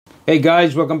Hey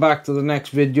guys, welcome back to the next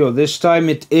video. This time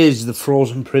it is the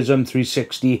Frozen Prism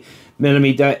 360mm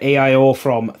AIO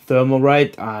from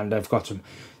Thermalright, and I've got some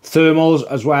thermals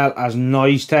as well as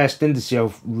noise testing to see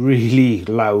how really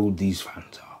loud these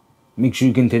fans are. Make sure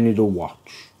you continue to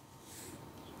watch.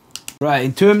 Right,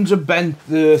 in terms of the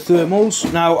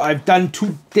thermals, now I've done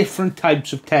two different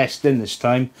types of testing this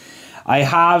time. I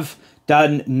have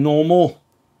done normal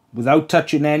without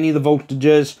touching any of the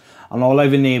voltages, and all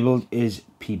I've enabled is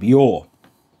PBO.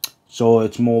 So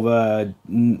it's more of a,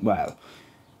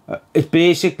 it's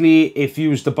basically, if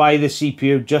you was to buy the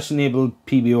CPU, just enabled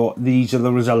PBO, these are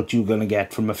the results you're going to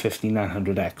get from a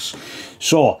 5900X.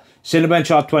 So, Cinebench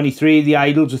R23, the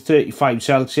idles are 35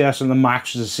 Celsius and the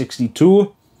max is a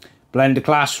 62. Blender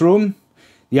Classroom,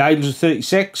 the idles are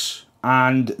 36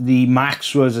 and the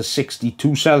max was a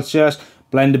 62 Celsius.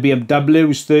 Blender BMW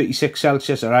was 36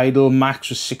 Celsius at idle, max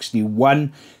was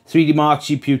 61. 3D Mark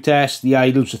CPU test, the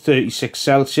idles were 36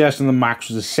 Celsius and the max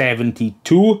was a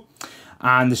 72.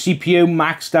 And the CPU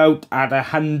maxed out at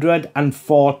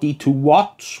 142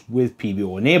 watts with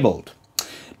PBO enabled.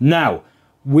 Now,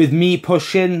 with me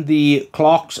pushing the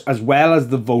clocks as well as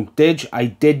the voltage, I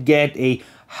did get a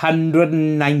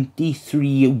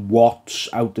 193 watts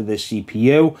out of the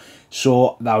CPU.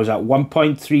 So that was at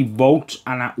 1.3 volts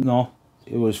and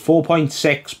it was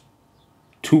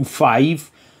 4.625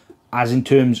 as in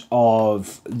terms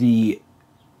of the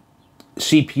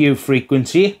CPU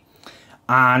frequency,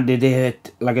 and it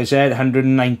hit, like I said,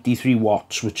 193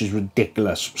 watts, which is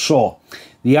ridiculous. So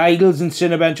the idles in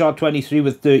Cinebench R23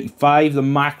 were 35, the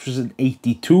max was an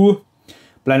 82.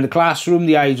 Blender Classroom,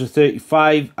 the idles were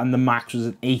 35 and the max was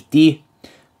an 80.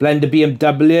 Blender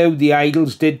BMW, the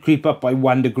idles did creep up by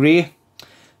 1 degree.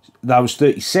 That was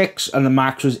 36 and the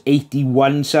max was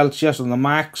 81 Celsius on the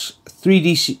max.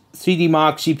 3D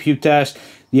Mark CPU test,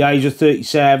 the idles were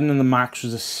 37 and the max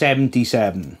was a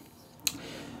 77.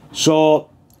 So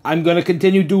I'm going to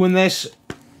continue doing this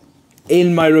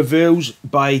in my reviews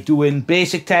by doing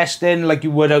basic testing like you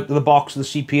would out of the box of the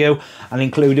CPU, and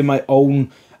including my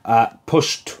own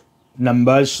pushed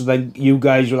numbers, so that you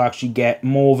guys will actually get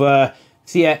more of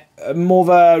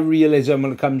a realism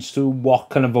when it comes to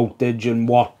what kind of voltage and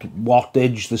what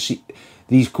wattage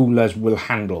these coolers will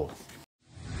handle.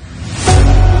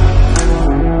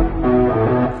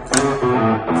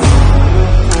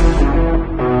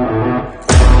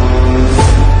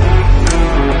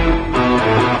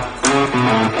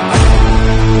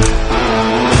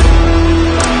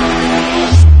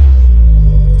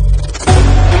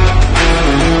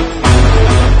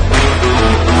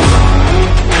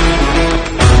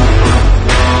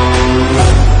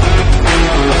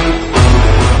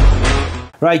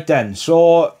 Right then,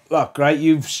 so look, right,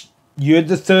 you've heard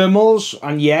the thermals,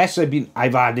 and yes,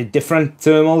 I've added different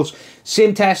thermals,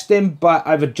 same testing, but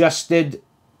I've adjusted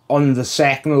on the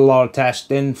second a lot of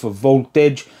testing for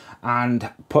voltage and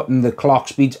putting the clock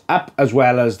speeds up as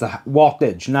well as the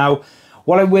wattage. Now,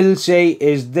 what I will say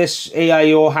is this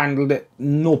AIO handled it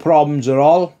no problems at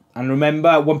all, and remember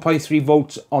 1.3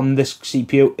 volts on this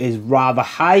CPU is rather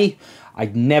high.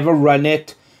 I'd never run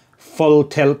it full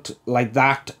tilt like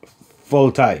that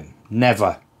full time,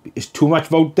 never. It's too much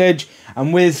voltage,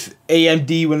 and with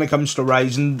AMD, when it comes to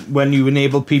Ryzen, when you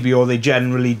enable PBO, they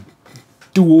generally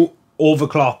do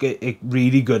overclock it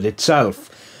really good itself.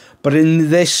 But in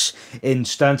this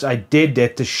instance, I did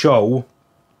it to show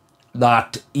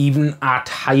that even at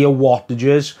higher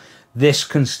wattages, this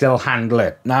can still handle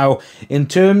it. Now, in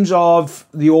terms of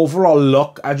the overall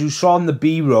look, as you saw in the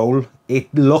B-roll,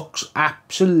 it looks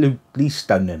absolutely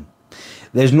stunning.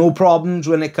 There's no problems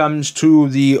when it comes to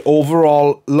the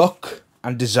overall look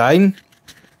and design.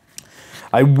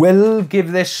 I will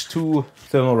give this to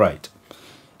Thermalright.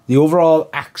 The overall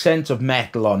accent of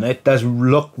metal on it does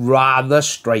look rather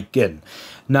striking.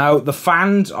 Now, the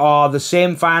fans are the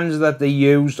same fans that they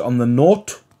used on the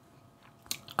Note,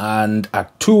 and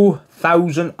at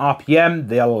 2000 RPM,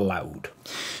 they are loud.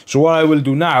 So what I will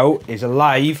do now is a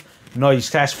live noise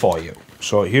test for you.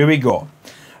 So here we go.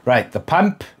 Right, the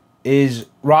pump is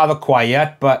rather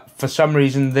quiet, but for some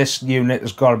reason this unit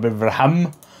has got a bit of a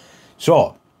hum.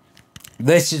 So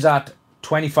this is at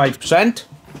 25%.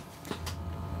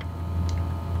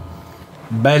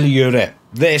 Barely hear it.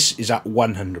 This is at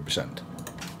 100%.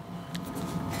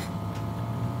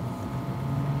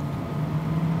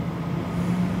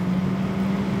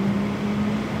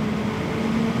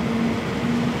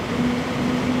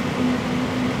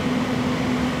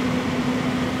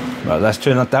 Right, let's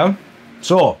turn that down.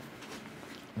 So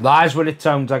that's what it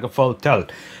sounds like a full tilt.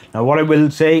 Now what I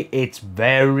will say, it's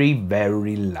very,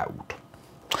 very loud.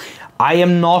 I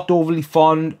am not overly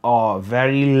fond of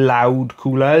very loud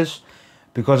coolers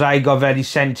because I got very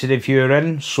sensitive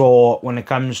hearing. So when it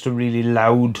comes to really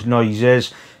loud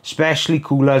noises, especially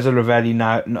coolers that are very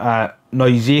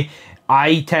noisy,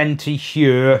 I tend to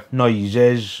hear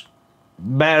noises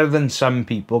better than some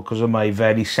people because of my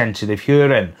very sensitive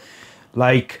hearing.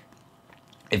 Like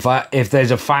if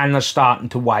there's a fan that's starting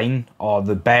to whine or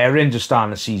the bearings are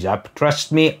starting to seize up,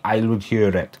 trust me, I would hear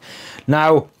it.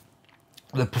 Now,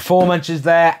 the performance is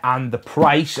there and the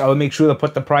price, I'll make sure to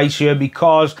put the price here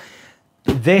because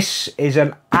this is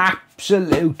an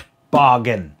absolute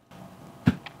bargain.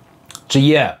 So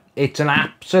yeah, it's an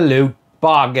absolute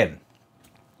bargain.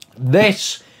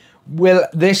 This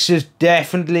is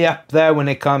definitely up there when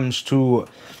it comes to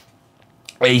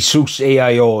ASUS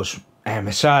AIO's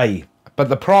MSI. But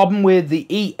the problem with the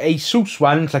ASUS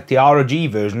ones, like the RGB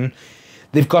version,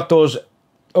 they've got those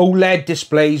OLED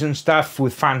displays and stuff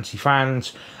with fancy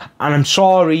fans, and I'm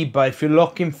sorry, but if you're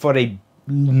looking for a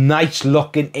nice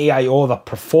looking AIO that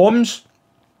performs,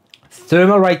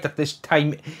 Thermalright at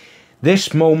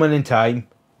this moment in time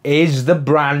is the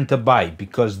brand to buy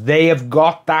because they have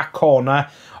got that corner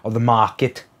of the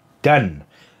market done.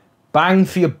 Bang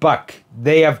for your buck.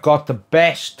 They have got the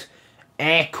best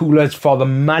air coolers for the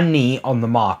money on the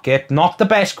market, not the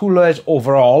best coolers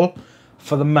overall,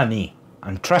 for the money.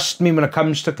 And trust me, when it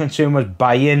comes to consumers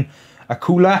buying a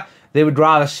cooler, they would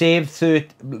rather save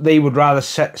save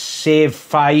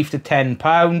 £5 to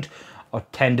 £10 or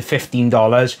 $10 to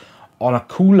 $15 on a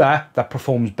cooler that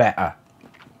performs better.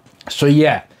 So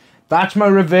yeah, that's my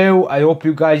review. I hope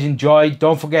you guys enjoyed.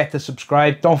 Don't forget to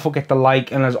subscribe. Don't forget to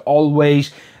like. And as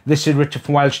always, this is Richard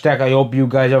from WELSHYTECH. I hope you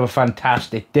guys have a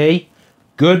fantastic day.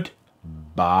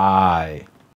 Goodbye.